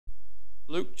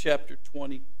Luke chapter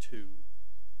 22.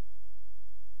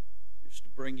 Just to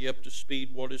bring you up to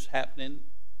speed what is happening.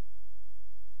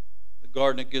 The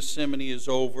Garden of Gethsemane is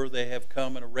over. They have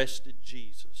come and arrested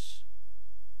Jesus.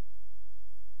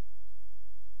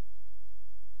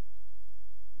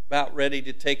 About ready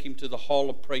to take him to the hall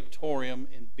of Praetorium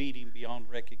and beat him beyond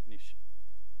recognition.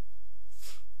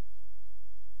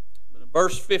 But in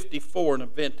verse 54, an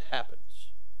event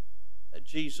happens that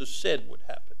Jesus said would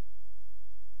happen.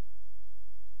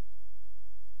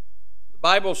 The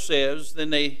Bible says,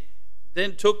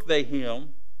 Then took they him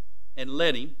and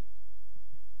led him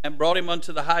and brought him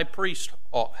unto the high priest's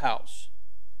house.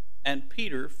 And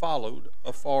Peter followed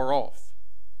afar off.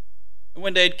 And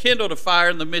when they had kindled a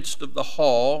fire in the midst of the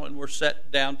hall and were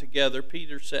set down together,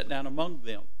 Peter sat down among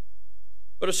them.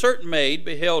 But a certain maid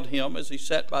beheld him as he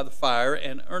sat by the fire,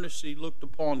 and earnestly looked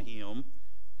upon him,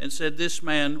 and said, This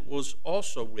man was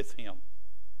also with him.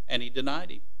 And he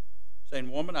denied him, saying,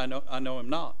 Woman, I know him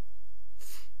not.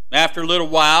 And after a little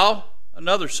while,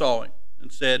 another saw him, and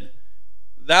said,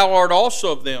 Thou art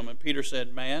also of them. And Peter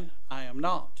said, Man, I am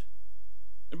not.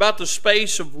 About the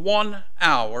space of 1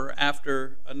 hour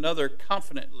after, another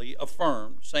confidently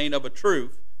affirmed, saying of a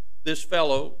truth, This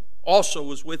fellow also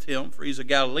was with him, for he's a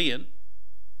Galilean.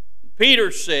 Peter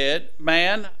said,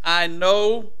 Man, I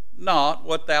know not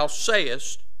what thou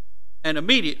sayest. And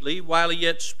immediately, while he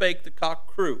yet spake, the cock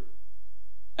crew.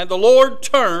 And the Lord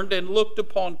turned and looked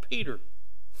upon Peter.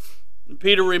 And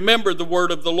Peter remembered the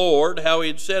word of the Lord, how he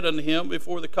had said unto him,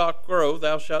 Before the cock crow,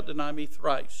 thou shalt deny me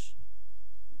thrice.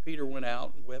 And Peter went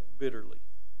out and wept bitterly.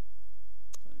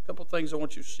 A couple of things I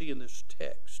want you to see in this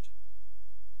text.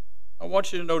 I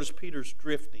want you to notice Peter's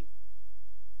drifting.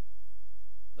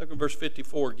 Look at verse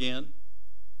 54 again.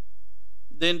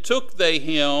 Then took they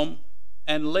him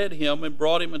and led him and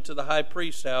brought him into the high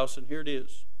priest's house. And here it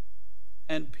is.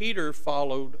 And Peter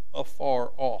followed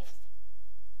afar off.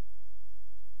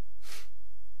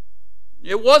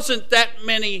 It wasn't that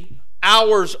many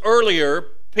hours earlier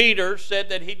Peter said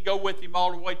that he'd go with him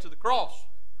all the way to the cross.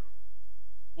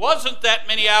 Wasn't that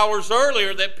many hours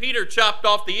earlier that Peter chopped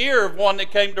off the ear of one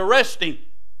that came to arrest him.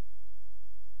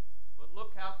 But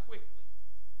look how quickly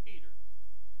Peter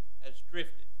has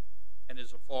drifted and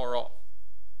is afar off.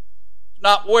 It's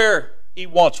not where he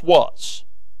once was.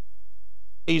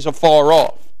 He's afar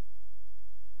off.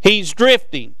 He's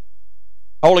drifting.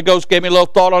 Holy Ghost gave me a little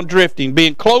thought on drifting.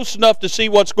 Being close enough to see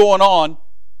what's going on,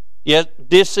 yet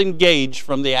disengaged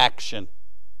from the action.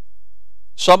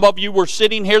 Some of you were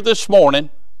sitting here this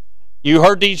morning. You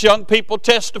heard these young people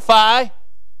testify.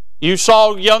 You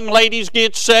saw young ladies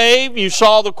get saved. You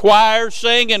saw the choir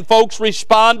sing and folks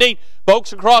responding.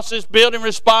 Folks across this building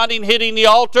responding, hitting the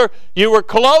altar. You were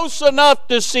close enough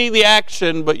to see the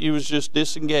action, but you was just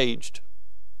disengaged.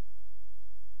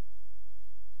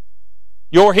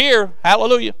 You're here,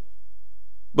 hallelujah,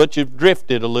 but you've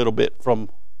drifted a little bit from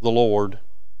the Lord.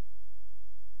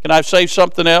 Can I say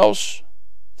something else?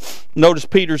 Notice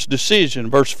Peter's decision,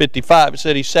 verse 55. It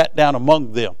said he sat down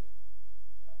among them.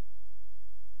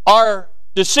 Our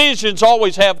decisions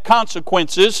always have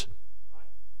consequences.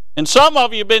 And some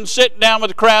of you have been sitting down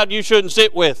with a crowd you shouldn't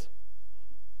sit with.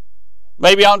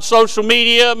 Maybe on social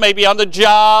media, maybe on the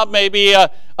job, maybe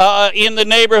in the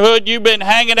neighborhood. You've been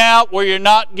hanging out where you're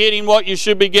not getting what you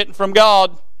should be getting from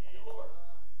God.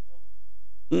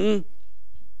 We've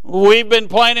been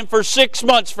planning for 6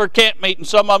 months for camp meeting.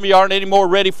 Some of you aren't any more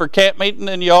ready for camp meeting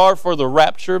than you are for the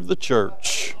rapture of the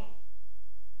church.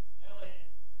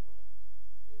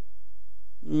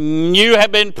 You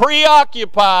have been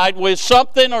preoccupied with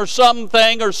something or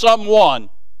something or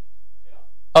someone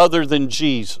other than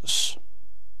Jesus.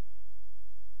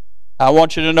 I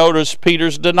want you to notice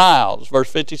Peter's denials. Verse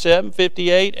 57,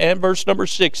 58, and verse number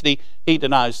 60, he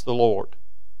denies the Lord.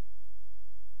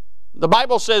 The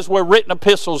Bible says we're written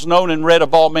epistles known and read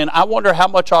of all men. I wonder how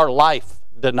much our life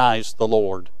denies the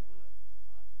Lord.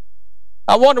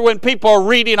 I wonder when people are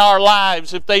reading our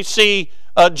lives, if they see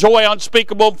joy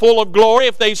unspeakable, full of glory,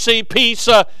 if they see peace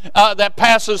that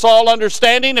passes all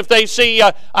understanding, if they see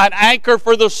an anchor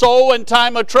for the soul in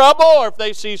time of trouble, or if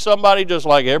they see somebody just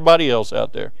like everybody else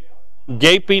out there,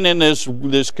 gaping in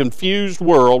this confused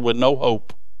world with no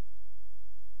hope.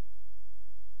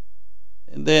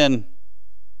 And then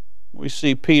we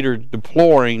see Peter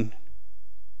deploring.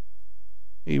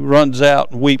 He runs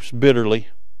out and weeps bitterly.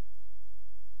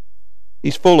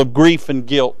 He's full of grief and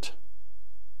guilt.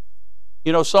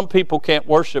 You know, some people can't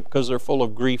worship because they're full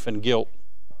of grief and guilt.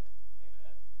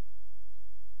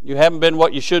 You haven't been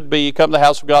what you should be. You come to the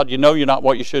house of God, you know you're not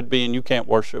what you should be, and you can't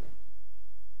worship.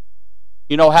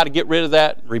 You know how to get rid of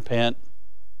that? Repent.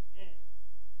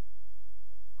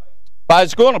 I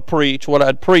was going to preach, what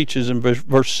I'd preach is in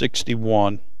verse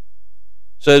 61. It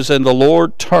says, and the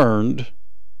Lord turned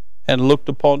and looked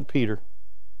upon Peter.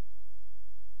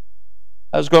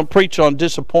 I was going to preach on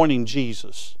disappointing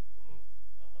Jesus.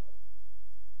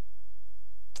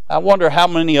 I wonder how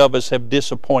many of us have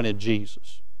disappointed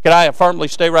Jesus. Can I firmly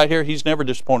stay right here? He's never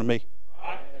disappointed me.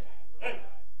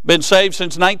 Been saved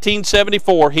since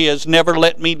 1974. He has never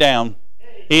let me down.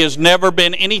 He has never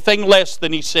been anything less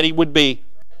than He said He would be.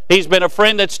 He's been a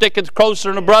friend that sticketh closer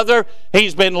than a brother.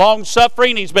 He's been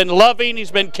long-suffering. He's been loving. He's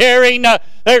been caring.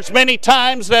 There's many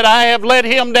times that I have let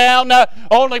Him down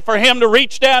only for Him to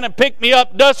reach down and pick me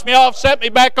up, dust me off, set me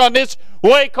back on this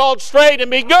way called straight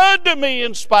and be good to me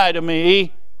in spite of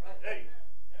me.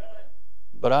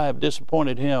 But I have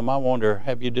disappointed Him. I wonder,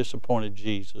 have you disappointed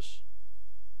Jesus?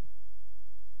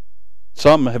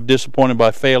 Some have disappointed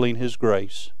by failing His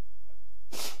grace.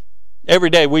 Every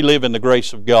day we live in the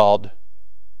grace of God.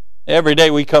 Every day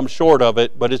we come short of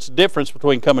it, but it's the difference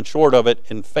between coming short of it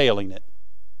and failing it.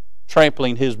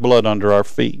 Trampling His blood under our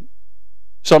feet.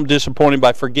 Some disappointed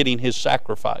by forgetting His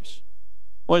sacrifice.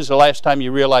 When was the last time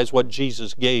you realized what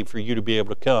Jesus gave for you to be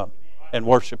able to come and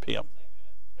worship Him?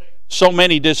 So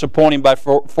many disappointing by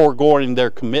foregoing their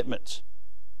commitments.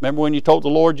 Remember when you told the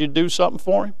Lord you'd do something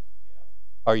for Him?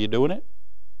 Are you doing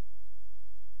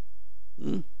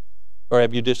it? Or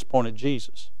have you disappointed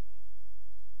Jesus?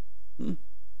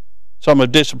 Some are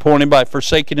disappointed by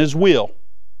forsaking His will.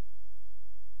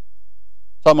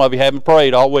 Some of you haven't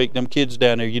prayed all week. Them kids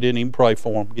down there, you didn't even pray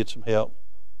for them. Get some help.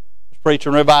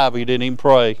 Preaching revival, you didn't even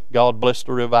pray. God bless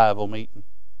the revival meeting.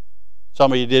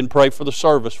 Some of you didn't pray for the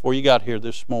service before you got here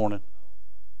this morning.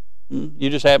 You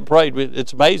just haven't prayed.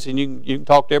 It's amazing. You can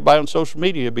talk to everybody on social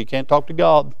media, but you can't talk to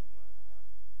God.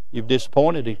 You've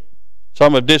disappointed Him.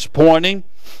 Some are disappointing,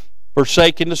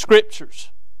 forsaking the Scriptures.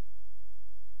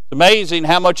 It's amazing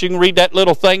how much you can read that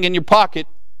little thing in your pocket,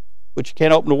 but you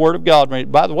can't open the Word of God.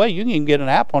 By the way, you can even get an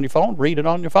app on your phone, read it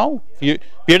on your phone. If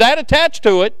you're that attached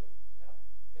to it,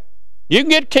 you can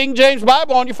get King James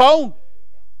Bible on your phone.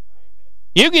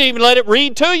 You can even let it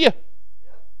read to you.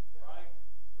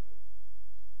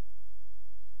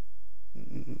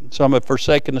 Some have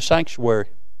forsaken the sanctuary.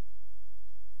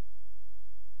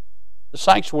 The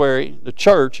sanctuary, the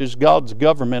church, is God's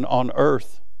government on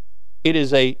earth. It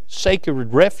is a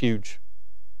sacred refuge.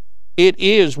 It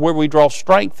is where we draw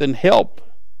strength and help.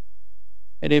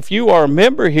 And if you are a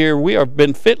member here, we have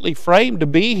been fitly framed to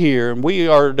be here, and we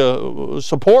are to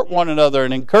support one another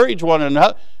and encourage one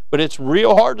another. But it's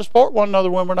real hard to support one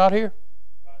another when we're not here.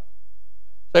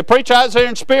 They preach out there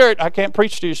in spirit. I can't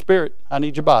preach to your spirit. I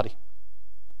need your body.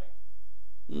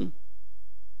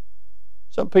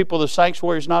 Some people, the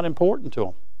sanctuary is not important to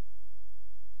them.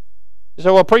 You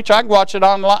say, well, preacher, I can watch it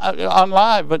on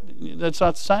live, but that's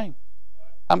not the same.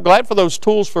 I'm glad for those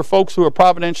tools for folks who are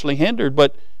providentially hindered,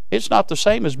 but it's not the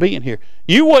same as being here.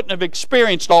 You wouldn't have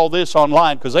experienced all this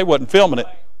online because they wasn't filming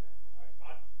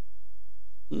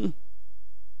it.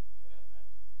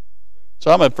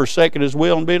 Some have forsaken His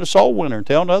will and being a soul winner and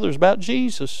telling others about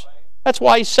Jesus. That's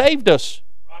why He saved us,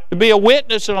 to be a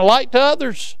witness and a light to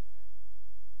others.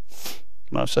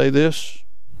 Can I say this?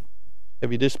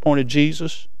 Have you disappointed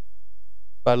Jesus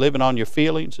by living on your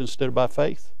feelings instead of by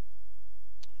faith?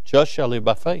 Just shall live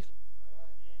by faith.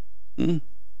 Have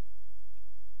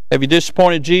you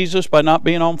disappointed Jesus by not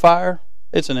being on fire?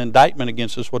 It's an indictment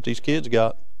against us what these kids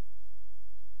got.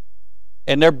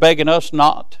 And they're begging us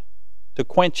not to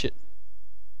quench it.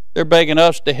 They're begging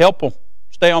us to help them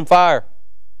stay on fire.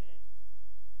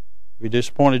 Have you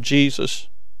disappointed Jesus?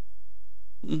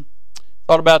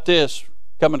 Thought about this.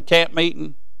 Coming to camp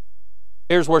meeting.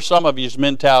 Here's where some of you's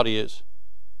mentality is.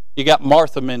 You got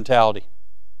Martha mentality.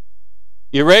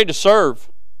 You're ready to serve,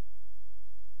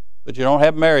 but you don't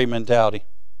have Mary mentality.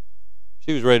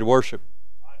 She was ready to worship.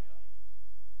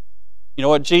 You know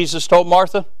what Jesus told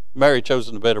Martha? Mary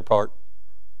chosen the better part.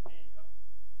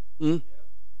 Have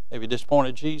you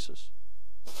disappointed Jesus?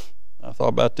 I thought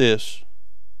about this.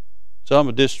 Some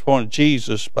have disappointed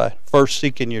Jesus by first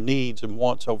seeking your needs and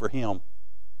wants over Him.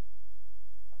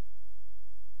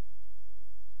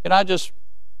 Can I just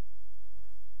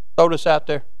throw this out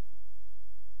there?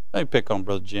 Let me pick on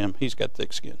Brother Jim. He's got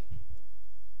thick skin.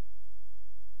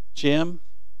 Jim,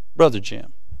 Brother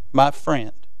Jim, my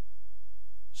friend,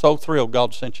 so thrilled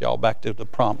God sent you all back to the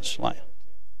promised land.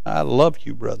 I love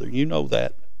you, brother. You know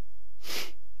that.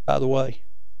 By the way,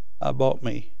 I bought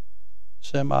me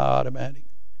semi-automatic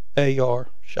AR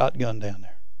shotgun down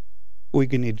there. We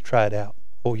need to try it out.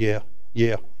 Oh, yeah,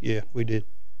 we did.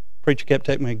 Preacher kept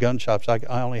taking me to gun shops. I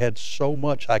only had so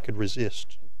much I could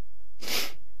resist.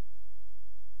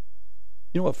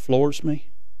 You know what floors me?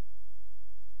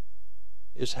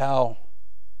 is how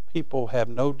people have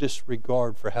no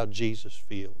disregard for how Jesus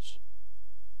feels.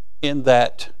 In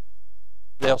that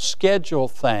they'll schedule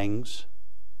things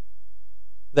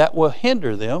that will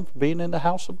hinder them from being in the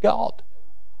house of God.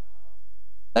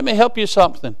 Let me help you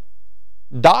something.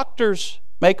 Doctors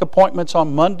make appointments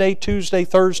on Monday, Tuesday,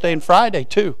 Thursday, and Friday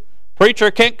too.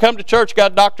 Preacher can't come to church,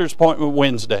 got a doctor's appointment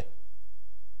Wednesday.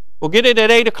 Well, get it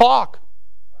at 8 o'clock.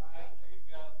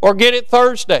 Or get it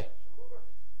Thursday.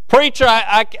 Preacher,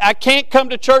 I can't come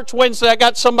to church Wednesday. I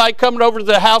got somebody coming over to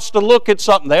the house to look at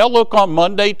something. They'll look on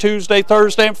Monday, Tuesday,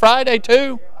 Thursday, and Friday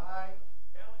too.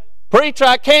 Preacher,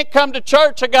 I can't come to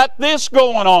church. I got this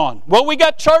going on. Well, we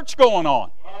got church going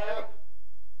on.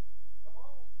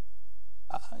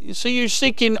 You see, you're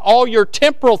seeking all your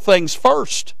temporal things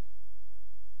first.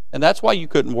 And that's why you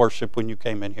couldn't worship when you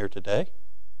came in here today.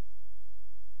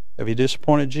 Have you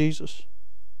disappointed Jesus?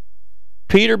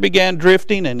 Peter began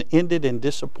drifting and ended in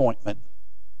disappointment.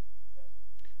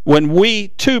 When we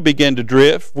too begin to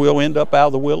drift, we'll end up out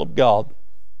of the will of God.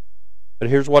 But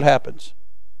here's what happens.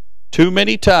 Too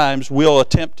many times we'll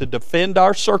attempt to defend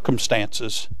our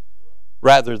circumstances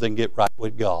rather than get right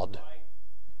with God.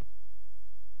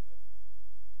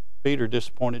 Peter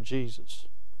disappointed Jesus.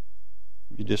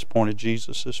 Have you disappointed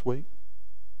Jesus this week?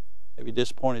 Have you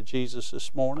disappointed Jesus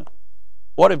this morning?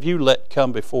 What have you let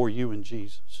come before you and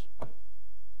Jesus?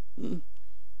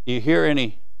 You hear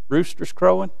any roosters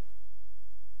crowing?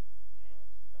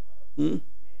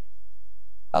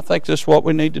 I think this is what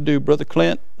we need to do, Brother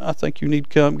Clint. I think you need to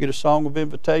come get a song of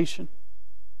invitation.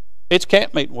 It's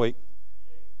camp meeting week.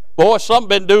 Boy, some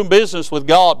been doing business with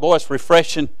God. Boy, it's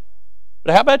refreshing.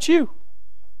 But how about you?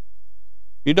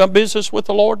 You done business with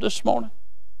the Lord this morning?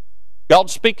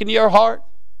 God's speaking to your heart?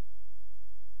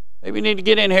 Maybe you need to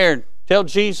get in here and tell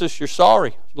Jesus you're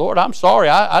sorry. Lord, I'm sorry.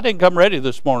 I didn't come ready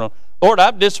this morning. Lord,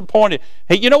 I'm disappointed.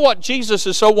 Hey, you know what? Jesus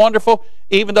is so wonderful.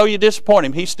 Even though you disappoint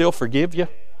Him, He still forgive you.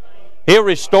 He'll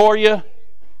restore you.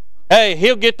 Hey,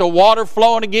 He'll get the water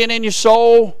flowing again in your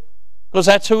soul because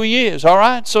that's who He is, all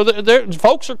right? So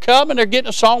folks are coming. They're getting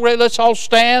a song ready. Let's all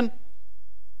stand.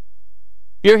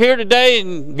 You're here today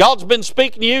and God's been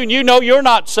speaking to you and you know you're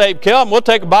not saved. Come, we'll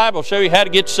take a Bible, show you how to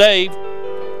get saved.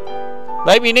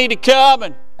 Maybe you need to come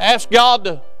and ask God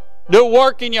to do a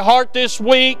work in your heart this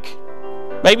week.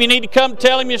 Maybe you need to come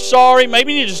tell Him you're sorry.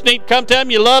 Maybe you just need to come tell Him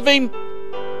you love Him.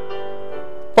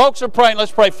 Folks are praying.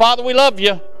 Let's pray. Father, we love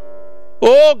you.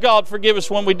 Oh, God, forgive us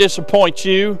when we disappoint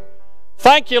you.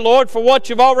 Thank you, Lord, for what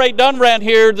you've already done around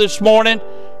here this morning.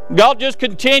 God, just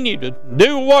continue to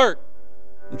do work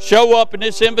and show up in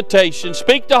this invitation.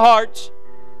 Speak to hearts.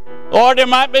 Lord, there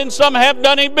might have been some who haven't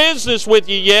done any business with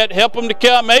you yet. Help them to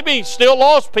come. Maybe still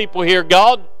lost people here,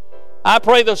 God. I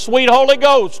pray the sweet Holy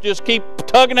Ghost just keep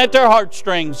tugging at their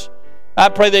heartstrings. I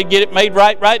pray they get it made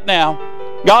right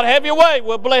now. God, have your way.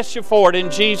 We'll bless you for it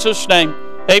in Jesus' name.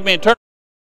 Amen.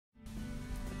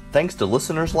 Thanks to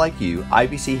listeners like you,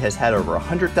 IBC has had over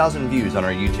 100,000 views on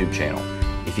our YouTube channel.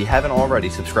 If you haven't already,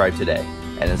 subscribe today.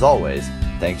 And as always,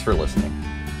 thanks for listening.